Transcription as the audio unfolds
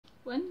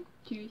1,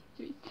 2,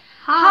 3.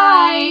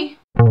 Hi!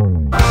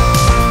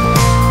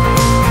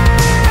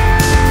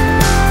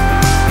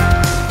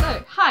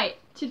 So, hi!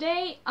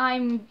 Today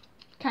I'm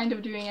kind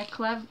of doing a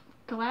collab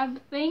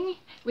thing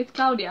with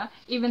Claudia,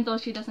 even though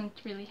she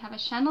doesn't really have a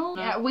channel.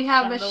 Yeah, we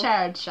have a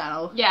shared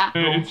channel. Yeah.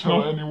 Don't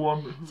tell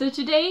anyone. So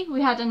today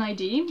we had an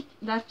idea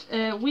that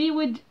we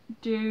would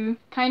do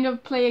kind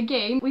of play a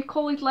game. We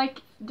call it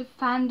like the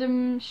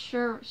Fandom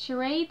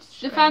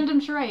Charades? The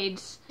Fandom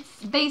Charades.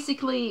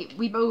 Basically,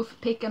 we both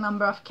pick a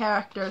number of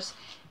characters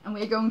and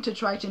we're going to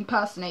try to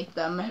impersonate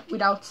them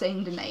without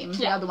saying the name.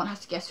 The other one has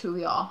to guess who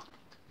we are.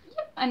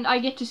 Yep. And I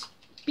get to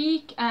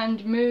speak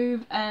and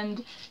move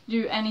and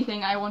do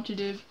anything I want to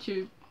do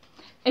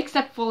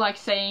except for like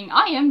saying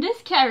I am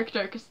this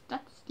character, because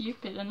that's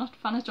stupid and not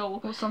fun at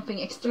all. Or something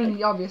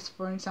extremely obvious,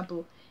 for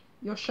example,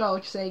 you're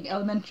Sherlock saying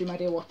elementary, my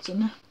dear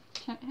Watson.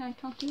 I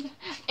can't do that.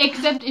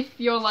 Except if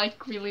you're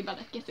like really bad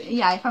at guessing.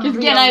 Yeah, if I'm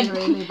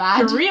really bad.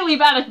 You're really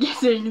bad at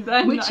guessing,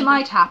 then which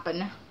might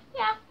happen.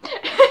 Yeah.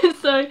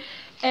 So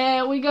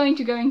we're going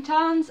to go in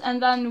turns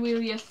and then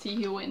we'll just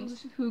see who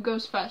wins. Who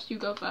goes first? You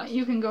go first.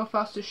 You can go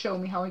first to show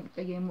me how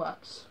the game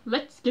works.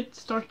 Let's get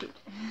started.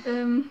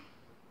 I'm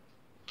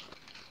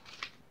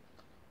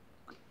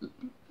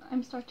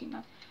starting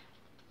now.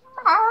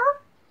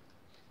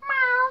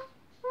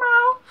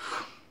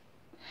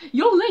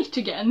 You're late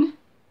again.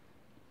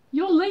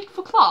 You're late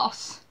for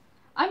class.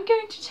 I'm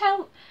going to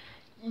tell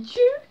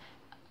you.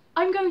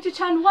 I'm going to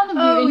turn one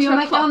of you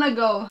into a clock.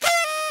 McGonagall.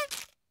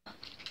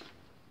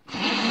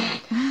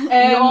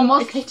 You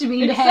almost hit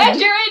me in the head.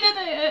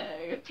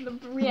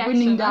 Exaggerated the reaction.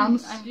 Winning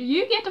dance. Do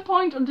you get a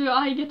point or do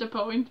I get a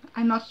point?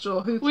 I'm not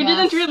sure. Who cares? We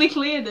didn't really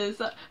clear this,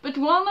 but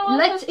one of us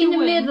Let's has to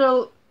win.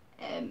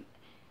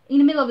 In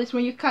the middle of this,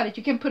 when you cut it,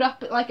 you can put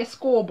up like a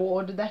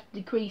scoreboard that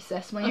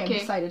decreases when you have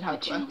decided how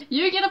to.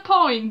 You get a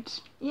point.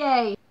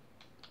 Yay!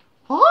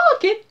 Oh,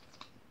 kids!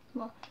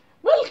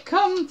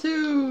 Welcome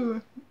to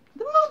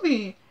the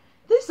movie.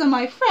 These are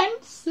my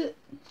friends.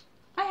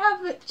 I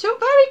have two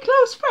very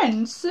close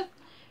friends.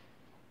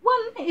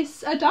 One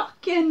is a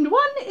duck and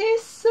one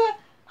is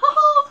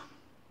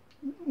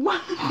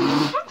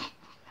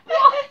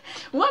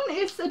one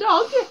is a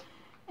dog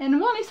and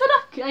one is a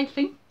duck, I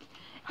think.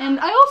 And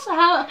I also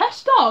have a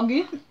pet dog,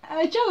 a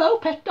yellow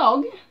pet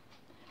dog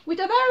with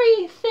a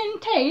very thin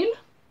tail.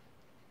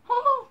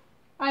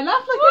 I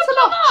laugh like this a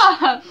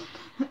lot.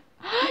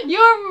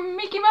 You're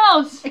Mickey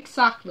Mouse.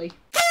 Exactly.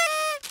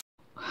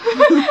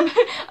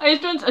 I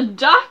thought a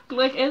duck,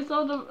 like I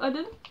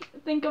didn't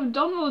think of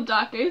Donald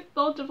Duck, I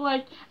thought of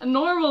like a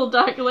normal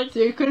duck, like. So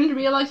you couldn't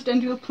realize it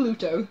until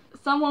Pluto.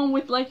 Someone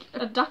with like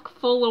a duck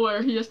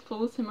follower who just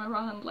follows him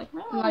around like.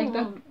 Like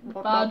that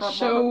bad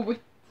show with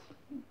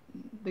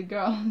the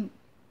girl.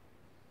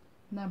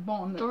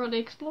 Dora the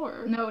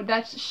Explorer. No,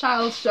 that's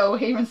Child's show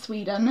here in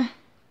Sweden.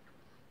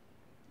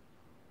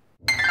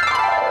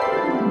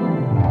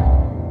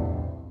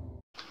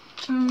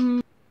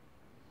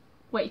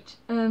 Wait,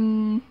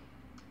 I'm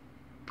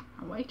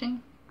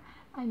waiting.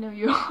 I know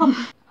you are.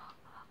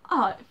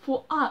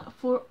 For I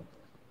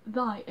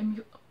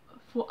am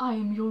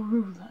your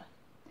ruler.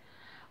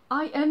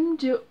 I am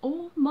the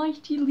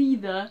almighty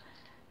leader,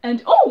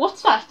 and oh,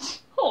 what's that?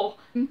 Oh.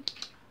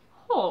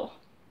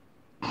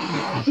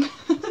 Are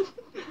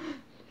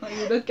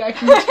you that guy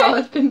from the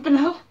Scarlet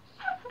Pimpernel?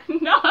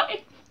 No,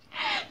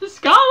 the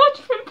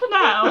Scarlet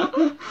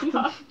Pimpernel.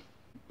 No.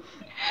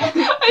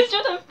 I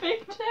should have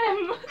picked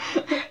him.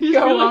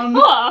 Go on.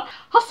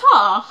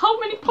 Huzzah! How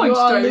many points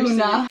do I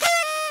Luna.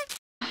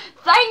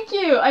 Thank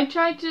you! I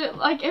tried to,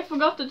 like, I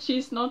forgot that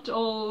she's not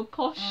all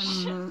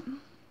posh.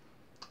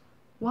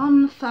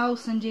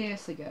 1,000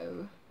 years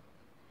ago,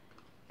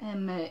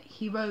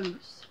 he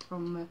rose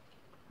from,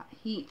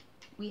 we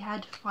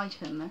had to fight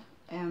him,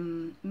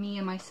 me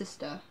and my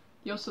sister.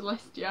 Your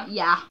Celestia.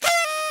 Yeah.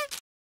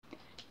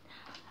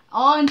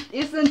 Oh, and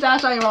isn't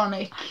that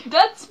ironic?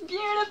 That's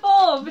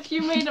beautiful! But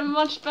you made a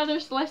much better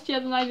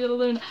Celestia than I did a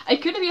Luna. I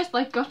could have just,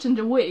 like, gotten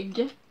the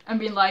wig and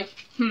been like,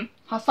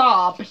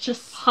 Huzzah,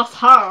 bitches.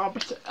 Huzzah,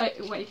 but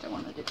wait, I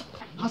want to do that.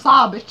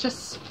 Huzzah,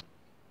 bitches.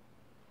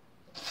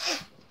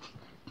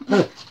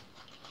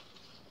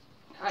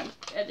 I'm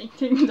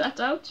editing that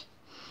out.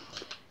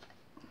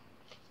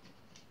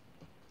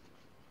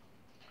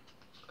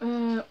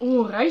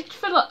 Alright,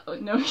 fella. Oh,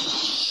 no,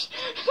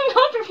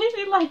 not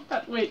really like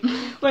that. Wait.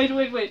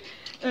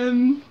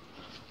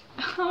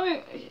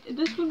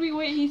 This would be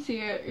way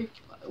easier if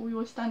we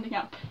were standing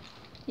up.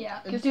 Yeah,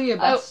 do your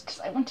best.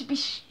 Because I want to be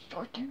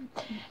shorter.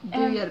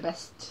 Do your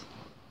best.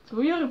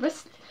 Do your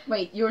best.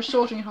 Wait, you're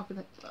shorter in hockey.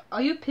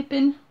 Are you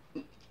Pippin?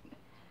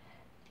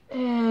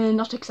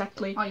 Not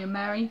exactly. Are you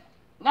Mary?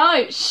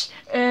 No, shh.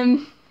 Are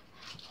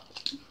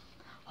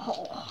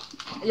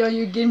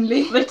you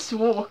Gimli? Let's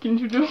walk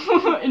into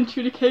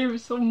the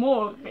caves of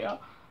Moria.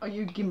 Are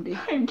you Gimli?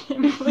 I'm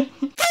Gimli.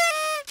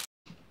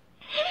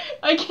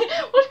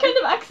 What kind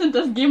of accent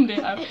does Gimli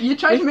have? You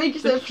try to make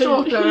yourself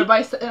shorter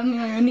by standing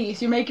on your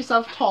knees. You make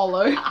yourself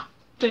taller.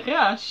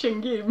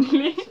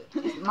 Gimli.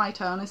 My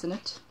turn, isn't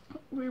it?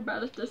 We're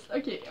bad at this.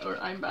 Okay, or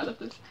I'm bad at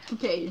this.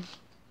 Okay.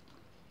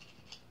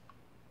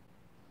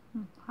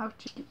 How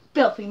to...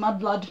 Filthy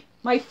mudblood.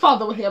 My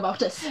father will hear about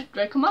this.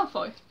 Draco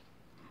Malfoy.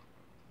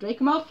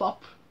 Draco Malfoy.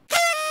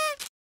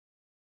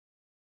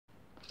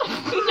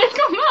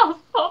 Draco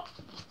Malfoy.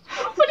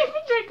 What do you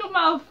mean Draco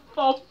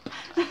Malfoy?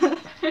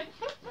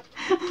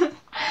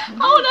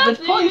 Oh, that's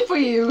the point for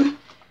you.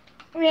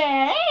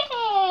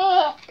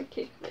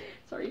 Okay,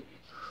 sorry.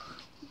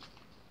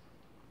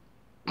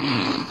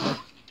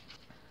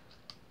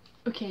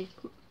 Okay,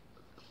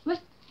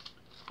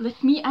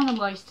 let me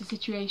analyze the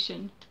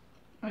situation.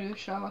 Are you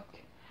Sherlock?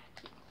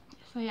 Yes,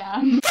 I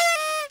am.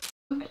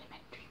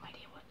 Elementary, my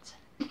dear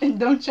Watson.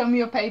 Don't show me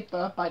your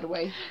paper, by the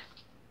way.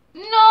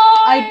 No!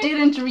 I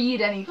didn't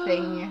read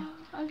anything.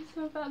 I'm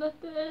so bad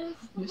at this.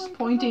 Just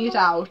pointing it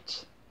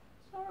out.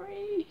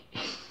 Sorry.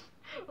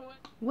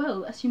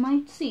 Well, as you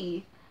might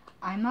see,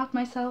 I'm not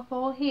myself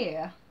all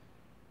here.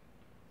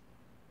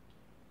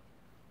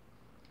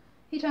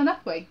 He turned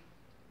that way.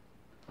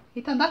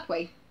 He turned that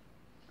way.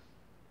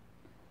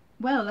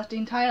 Well, that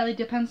entirely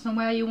depends on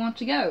where you want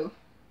to go.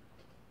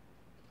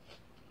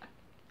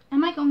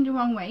 Am I going the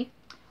wrong way?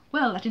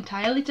 Well, that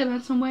entirely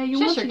depends on where you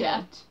want to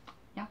go.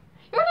 Yeah.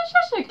 You're the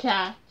Cheshire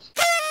Cat.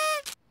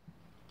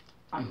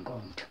 I'm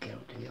going to kill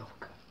the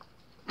Joker.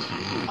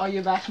 Are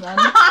you Batman?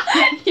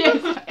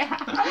 Yes, I am.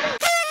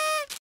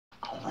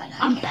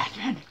 I'm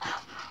Batman.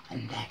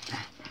 I'm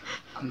Batman.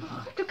 I'm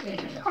going to kill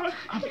the Joker.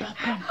 I'm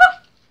Batman.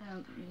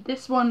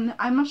 This one,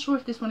 I'm not sure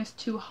if this one is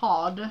too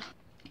hard.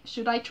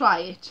 Should I try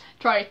it?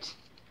 Try it.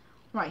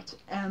 Right.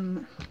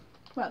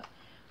 Well.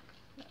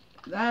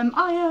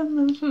 I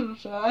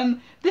am.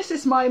 This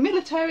is my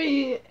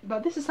military.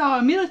 But this is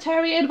our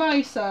military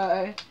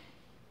advisor.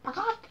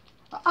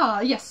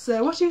 Yes.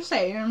 What do you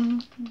say?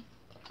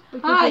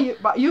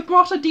 You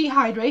brought a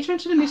dehydrator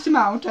to the Misty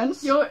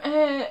Mountains. You're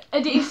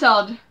Eddie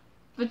Izzard,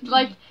 but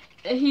like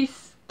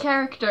his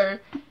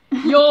character.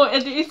 You're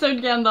Eddie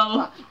Izzard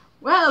Gandalf.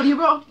 Well, you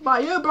brought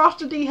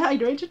a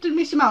dehydrator to the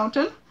Misty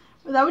Mountain.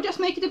 Well, that would just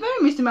make it a very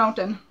misty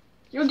mountain.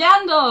 You're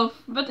Gandalf,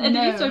 but Eddie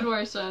No. Izzard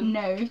version.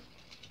 No.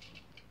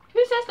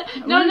 Who says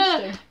that?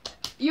 No.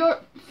 You're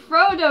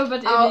Frodo,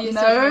 but Eddie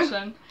Izzard no.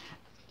 version.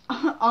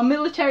 Our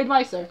military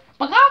advisor,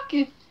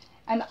 Barak,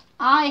 and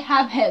I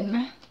have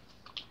him.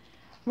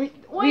 We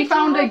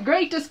found the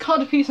greatest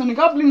codpiece on the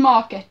Goblin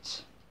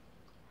Market.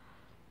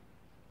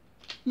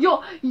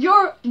 You're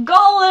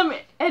Gollum,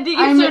 Eddie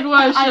Izzard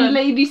version. I'm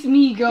Lady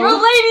Smeagol. You're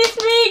Lady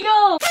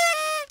Smeagol.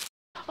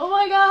 Oh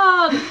my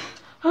god.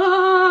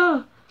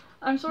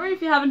 I'm sorry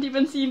if you haven't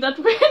even seen that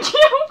video.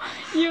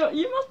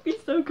 You must be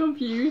so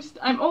confused.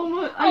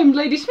 I'm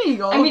Lady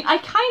Smeagol. I mean, I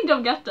kind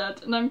of got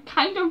that, and I'm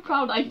kind of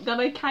proud that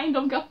I kind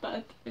of got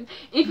that.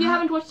 If you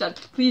haven't watched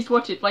that, please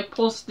watch it. Like,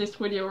 pause this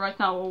video right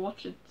now or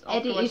watch it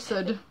Eddie afterwards.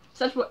 Izzard.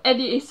 Search for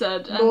Eddie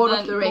Izzard and Lord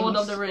then of the Rings. Lord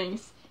of the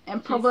Rings.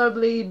 And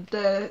probably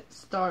the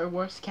Star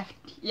Wars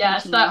Cantina.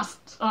 Yes, that's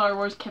Star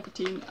Wars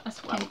Captain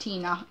as well.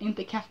 Cantina,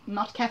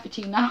 not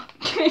cafetina.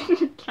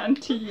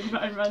 Canteen,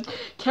 I meant.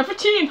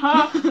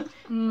 Cafetina!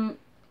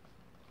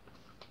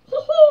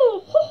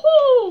 Ho-ho!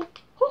 Ho-ho!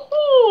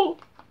 Ho-ho!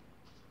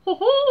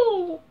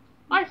 Ho-ho!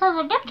 I have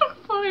a nectar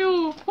for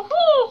you!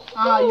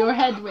 Ho-ho! You're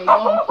Hedwig,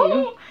 aren't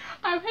you?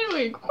 I'm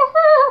Hedwig!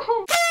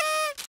 Ho-ho!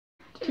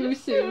 Too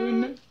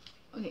soon.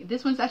 Okay,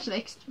 this one's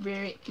actually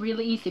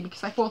really easy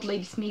because I thought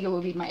Lady Smeagol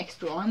would be my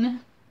extra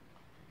one.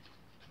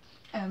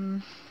 Yeah.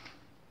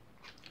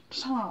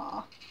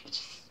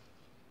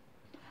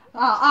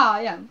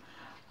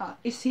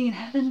 Is he in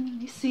heaven?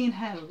 Is he in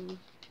hell?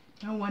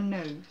 No one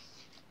knows.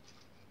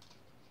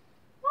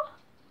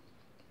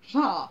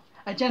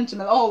 A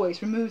gentleman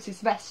always removes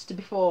his vest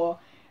before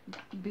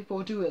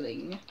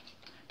dueling.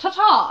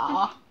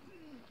 Ta-ta!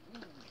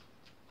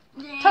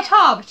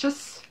 Ta-ta,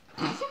 bitches!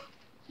 I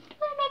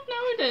not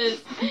know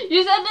this.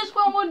 You said this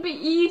one would be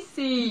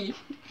easy.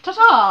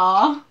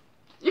 Ta-ta!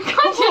 You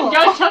can't just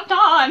go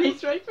ta-ta and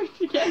expect me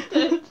to get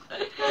it.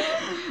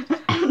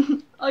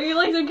 Are you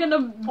like some kind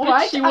of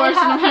bitchy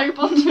version of Harry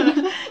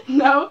Potter?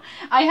 No,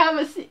 I have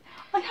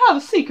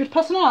a secret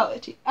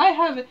personality. I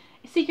have a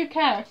secret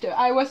character.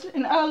 I was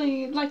an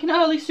early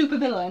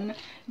supervillain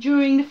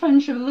during the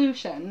French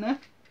Revolution.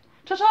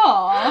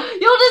 Ta-ta!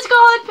 You're the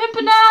Scarlet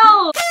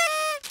Pimpernel!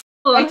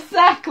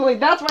 Exactly,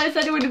 that's why I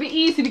said it would be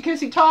easy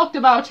because you talked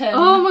about him.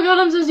 Oh my god,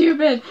 I'm so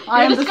stupid.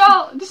 I am the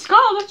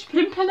Scarlet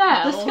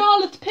Pimpernel. The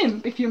Scarlet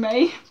Pimp, if you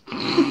may.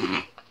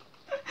 I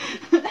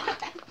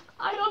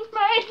don't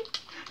may.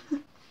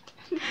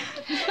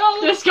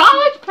 The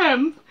Scarlet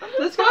Pimp.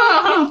 The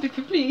Scarlet Pimp, if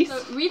you please.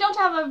 So, we don't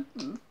have a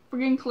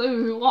friggin'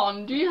 clue who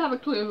won. Do you have a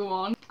clue who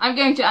won? I'm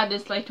going to add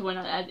this later when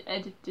I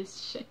edit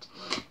this shit.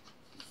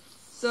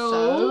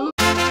 So...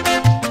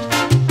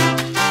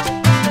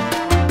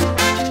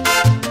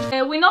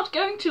 we're not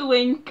going to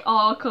link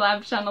our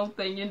collab channel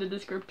thing in the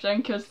description,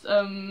 because,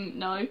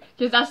 no.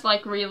 Because that's,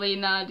 like, really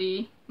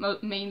nerdy.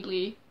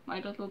 Mainly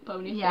My Little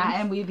Pony Yeah, things.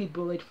 and we'll be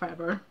bullied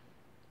forever.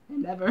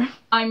 And ever.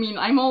 I mean,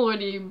 I'm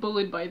already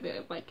bullied by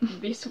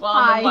this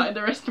one and by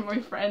the rest of my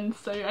friends,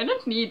 so I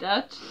don't need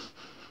that.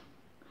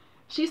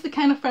 She's the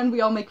kind of friend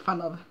we all make fun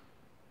of.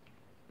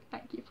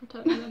 Thank you for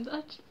telling them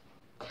that.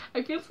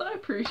 I feel so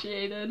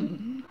appreciated.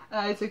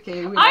 It's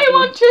okay. I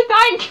want to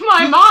thank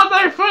my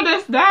mother for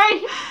this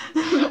day.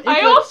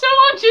 I also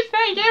want to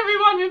thank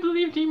everyone who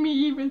believed in me,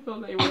 even though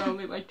they were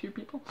only like 2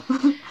 people.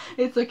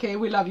 It's okay.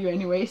 We love you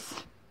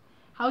anyways.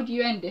 How do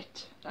you end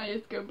it? I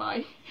just go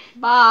bye.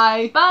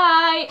 Bye.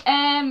 Bye.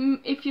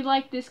 If you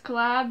like this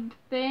collab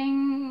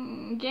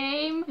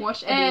game,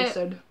 Watch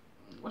Eddie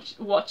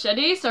watch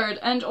Eddie,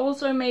 and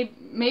also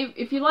maybe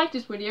if you like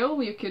this video,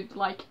 you could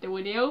like the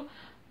video.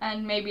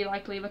 And maybe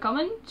like leave a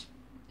comment.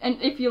 And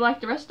if you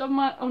like the rest of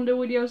the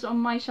videos on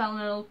my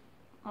channel,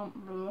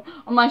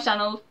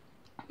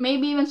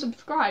 maybe even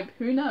subscribe.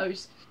 Who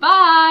knows?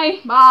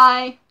 Bye.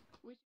 Bye.